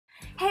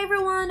Hey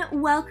everyone,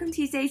 welcome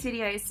to today's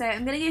video. So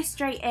I'm going to go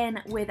straight in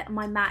with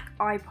my MAC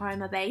eye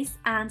primer base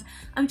and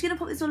I'm just going to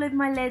put this all over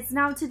my lids.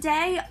 Now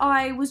today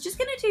I was just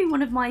going to do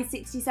one of my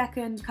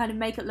 60-second kind of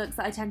makeup looks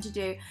that I tend to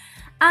do,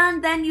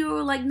 and then you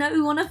were like, no, we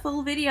want a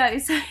full video.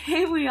 So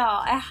here we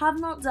are. I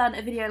have not done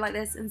a video like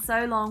this in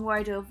so long where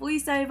I do a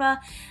voiceover,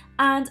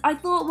 and I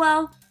thought,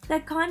 well, they're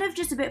kind of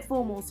just a bit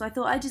formal, so I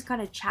thought I'd just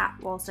kind of chat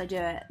whilst I do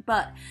it.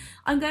 But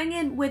I'm going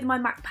in with my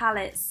MAC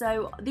palettes.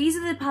 So these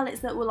are the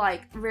palettes that were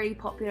like really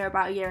popular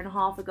about a year and a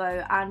half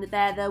ago, and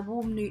they're the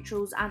warm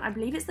neutrals, and I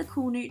believe it's the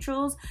cool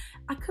neutrals.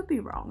 I could be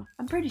wrong.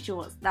 I'm pretty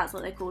sure that's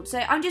what they're called. So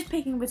I'm just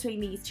picking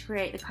between these to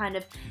create the kind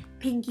of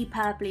pinky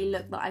purpley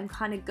look that I'm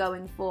kind of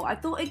going for. I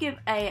thought I'd give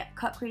a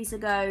cut crease a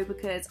go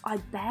because I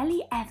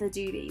barely ever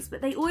do these,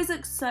 but they always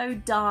look so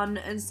done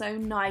and so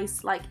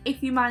nice, like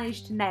if you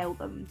manage to nail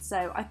them.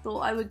 So I thought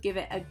I would give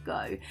it a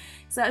go.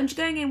 So I'm just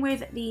going in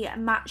with the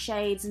matte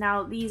shades.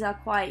 Now these are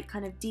quite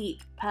kind of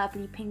deep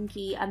purpley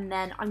pinky, and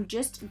then I'm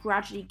just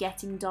gradually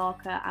getting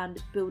darker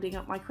and building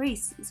up my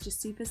crease. It's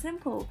just super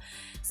simple.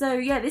 So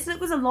yeah, this look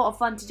was a lot of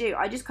fun to do.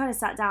 I just kind of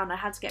sat down, I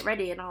had to get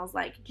ready, and I was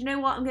like, do you know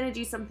what, I'm going to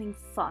do something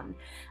fun.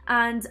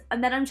 And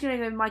then I'm just going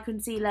to go with my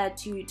concealer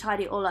to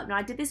tidy it all up. Now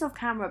I did this off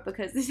camera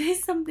because this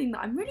is something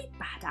that I'm really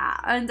bad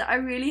at and I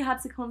really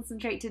had to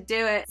concentrate to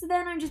do it. So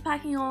then I'm just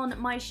packing on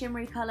my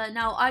shimmery colour.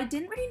 Now I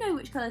didn't really know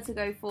which colour to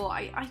go for.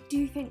 I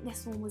do think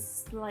this one was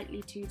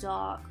slightly too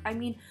dark. I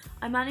mean,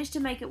 I managed to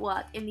make it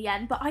work in the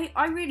end, but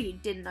I really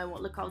didn't know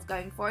what look I was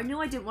going for. I knew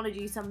I didn't want to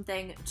do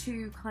something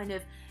too kind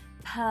of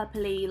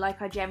purpley like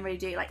I generally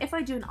do. Like if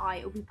I do an eye,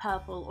 it'll be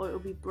purple or it'll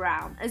be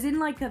brown, as in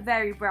like a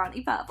very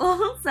browny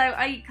purple. So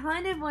I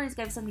kind of wanted to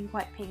go for something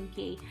quite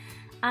pinky,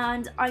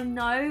 and I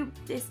know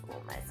this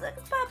almost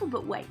looks purple,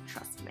 but wait,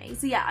 trust me.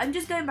 So yeah, I'm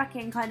just going back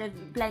in, kind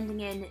of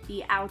blending in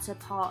the outer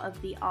part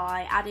of the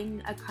eye,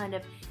 adding a kind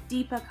of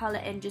deeper colour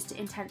in just to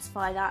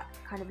intensify that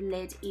kind of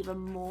lid even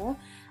more.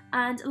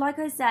 And like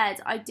I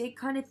said, I did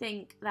kind of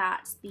think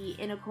that the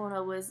inner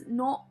corner was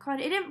not it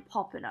didn't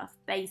pop enough,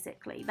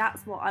 basically.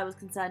 That's what I was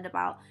concerned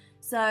about.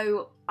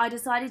 So I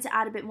decided to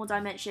add a bit more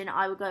dimension.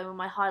 I would go with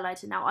my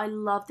highlighter. Now I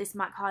love this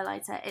MAC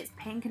highlighter. It's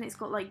pink and it's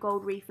got like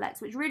gold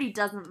reflex, which really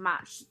doesn't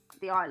match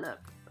the eye look,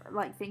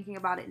 like thinking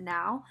about it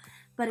now.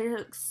 But it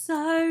looks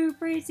so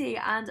pretty,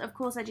 and of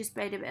course I just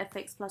sprayed a bit of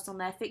Fix Plus on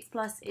there. Fix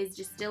Plus is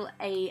just still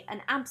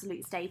an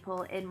absolute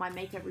staple in my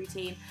makeup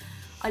routine.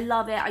 I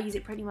love it. I use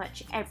it pretty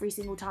much every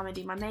single time I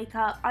do my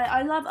makeup.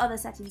 I love other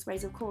setting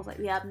sprays, of course, like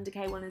the Urban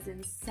Decay one is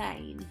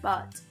insane,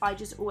 but I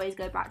just always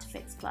go back to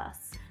Fix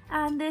Plus.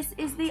 And this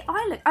is the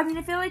eye look. I mean,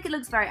 I feel like it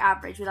looks very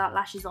average without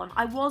lashes on.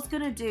 I was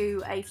going to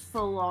do a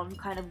full-on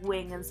kind of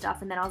wing and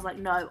stuff, and then I was like,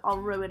 no, I'll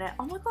ruin it.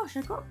 Oh my gosh,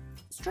 I got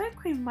stroke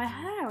cream in my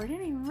hair. I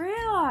didn't even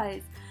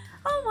realise.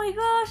 Oh my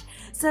gosh.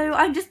 So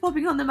I'm just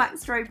popping on the MAC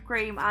strobe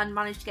cream and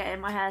managed to get it in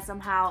my hair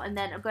somehow, and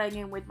then I'm going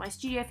in with my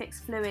Studio Fix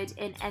Fluid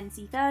in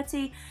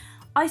NC30.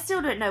 I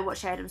still don't know what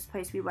shade I'm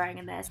supposed to be wearing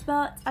in this,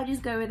 but I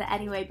just go with it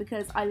anyway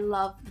because I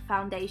love the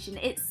foundation.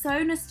 It's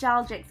so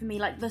nostalgic for me,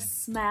 like the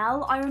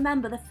smell. I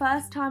remember the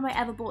first time I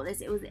ever bought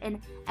this, it was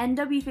in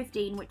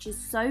NW15, which is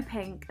so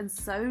pink and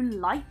so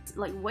light,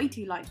 like way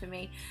too light for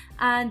me.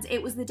 And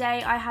it was the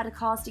day I had a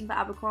casting for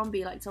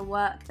Abercrombie, like to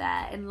work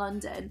there in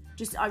London.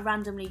 Just I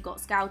randomly got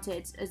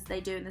scouted, as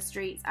they do in the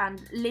streets,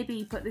 and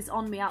Libby put this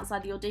on me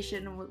outside the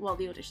audition, well,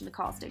 the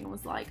casting, and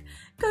was like,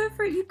 go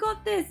for it, you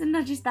got this. And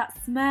then just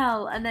that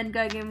smell, and then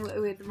going in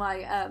with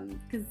my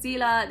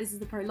concealer. This is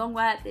the Pro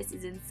Longwear. This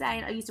is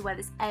insane. I used to wear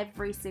this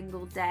every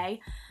single day.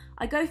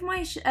 I go for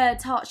my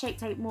Tarte Shape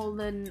Tape more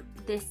than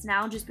this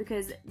now, just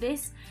because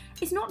this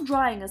is not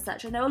drying as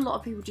such. I know a lot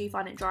of people do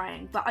find it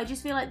drying, but I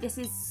just feel like this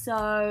is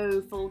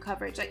so full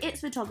coverage. Like, it's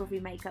photography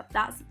makeup.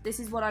 This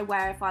is what I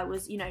wear if I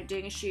was, you know,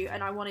 doing a shoot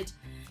and I wanted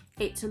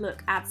it to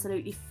look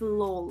absolutely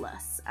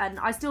flawless. And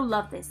I still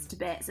love this to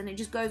bits, and it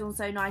just goes on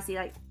so nicely.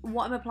 Like,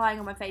 what I'm applying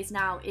on my face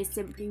now is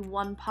simply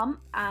one pump,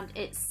 and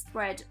it's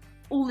spread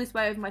all this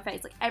way over my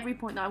face, like every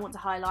point that I want to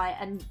highlight,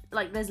 and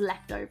like there's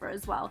leftover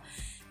as well.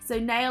 So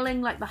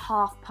nailing like the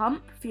half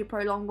pump for your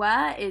Pro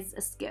Longwear is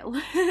a skill,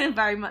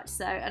 very much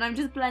so. And I'm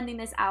just blending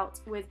this out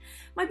with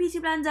my beauty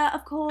blender,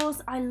 of course.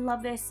 I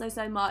love this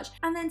so much.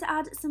 And then to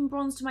add some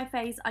bronze to my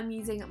face, I'm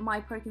using my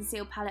Pro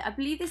Conceal palette. I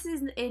believe this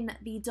is in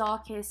the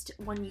darkest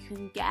one you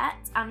can get.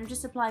 And I'm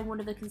just applying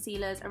one of the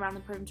concealers around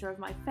the perimeter of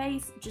my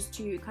face just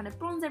to kind of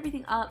bronze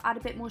everything up, add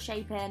a bit more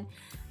shape in.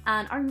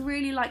 And I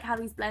really like how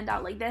these blend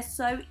out. Like, they're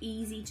so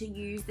easy to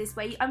use this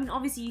way. I mean,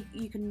 obviously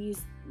you can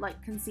use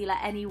like concealer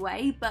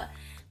anyway, but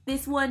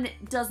this one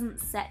doesn't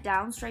set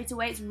down straight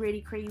away. It's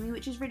really creamy,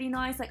 which is really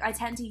nice. Like, I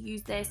tend to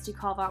use this to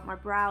carve out my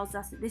brows.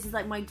 This is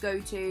like my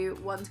go-to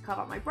one to carve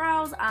out my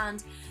brows,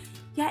 and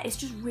yeah, it's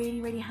just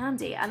really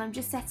handy. And I'm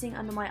just setting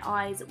under my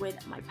eyes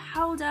with my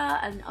powder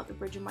and up the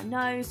bridge of my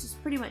nose,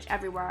 just pretty much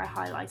everywhere I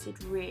highlighted,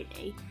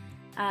 really.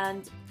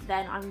 And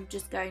then I'm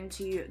just going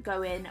to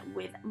go in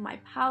with my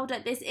powder.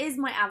 This is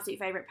my absolute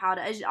favourite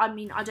powder. I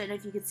mean, I don't know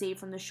if you could see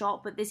from the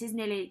shop, but this is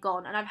nearly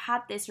gone, and I've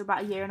had this for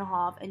about a year and a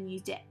half and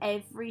used it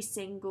every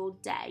single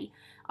day.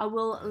 I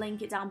will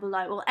link it down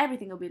below. Well,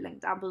 everything will be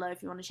linked down below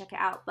if you want to check it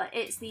out. But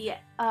it's the,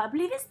 I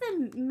believe it's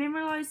the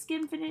Mineralized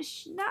Skin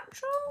Finish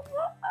Natural.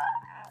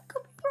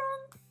 Could be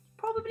wrong.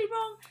 Probably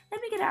wrong.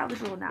 Let me get it out of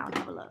the drawer now and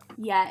have a look.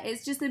 Yeah,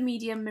 it's just the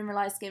medium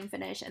mineralized skin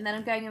finish, and then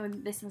I'm going in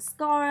with this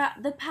mascara.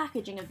 The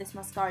packaging of this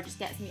mascara just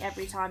gets me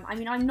every time. I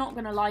mean, I'm not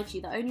gonna lie to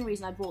you, the only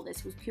reason I bought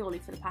this was purely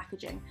for the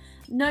packaging.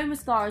 No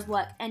mascaras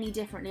work any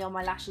differently on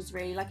my lashes,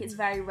 really. Like, it's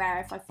very rare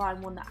if I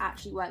find one that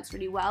actually works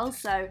really well,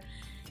 so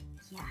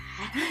yeah.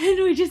 And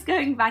we're just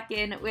going back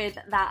in with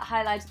that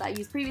highlighter that I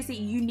used previously.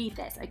 You need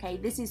this, okay?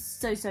 This is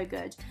so, so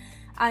good.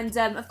 And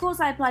of course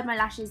I applied my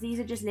lashes. These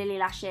are just Lily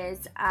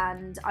lashes,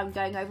 and I'm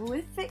going over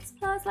with Fix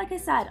Plus, like I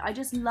said. I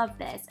just love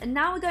this. And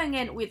now we're going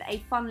in with a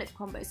fun lip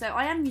combo. So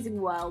I am using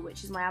Whirl,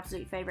 which is my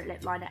absolute favourite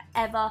lip liner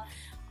ever.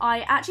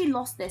 I actually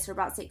lost this for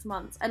about 6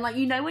 months, and like,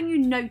 you know when you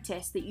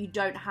notice that you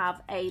don't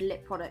have a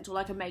lip product or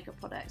like a makeup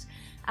product,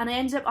 and I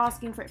ended up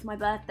asking for it for my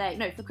birthday,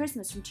 no, for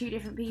Christmas, from 2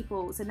 different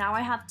people. So now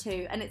I have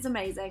 2, and it's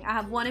amazing. I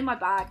have one in my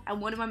bag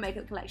and one in my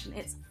makeup collection.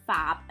 It's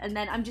fab. And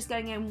then I'm just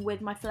going in with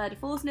my Fleur de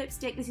Force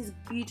lipstick. This is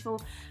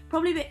beautiful,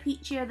 probably a bit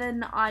peachier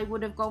than I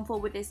would have gone for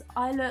with this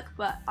eye look,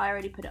 but I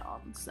already put it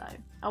on, so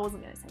I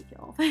wasn't going to take it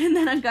off. And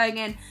then I'm going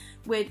in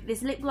with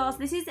this lip gloss.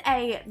 This is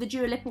the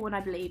Dua Lipa one, I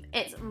believe.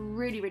 It's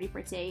really, really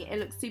pretty. It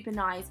looks super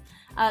nice.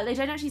 They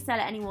don't actually sell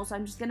it anymore, so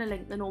I'm just going to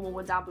link the normal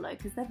one down below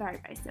because they're very,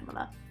 very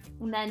similar.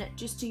 And then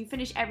just to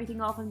finish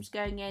everything off, I'm just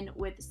going in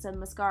with some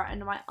mascara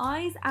under my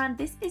eyes, and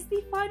this is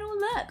the final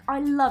look. I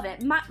love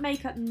it. MAC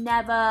makeup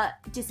never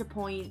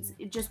disappoints.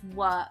 It just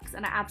works,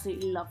 and I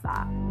absolutely love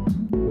that.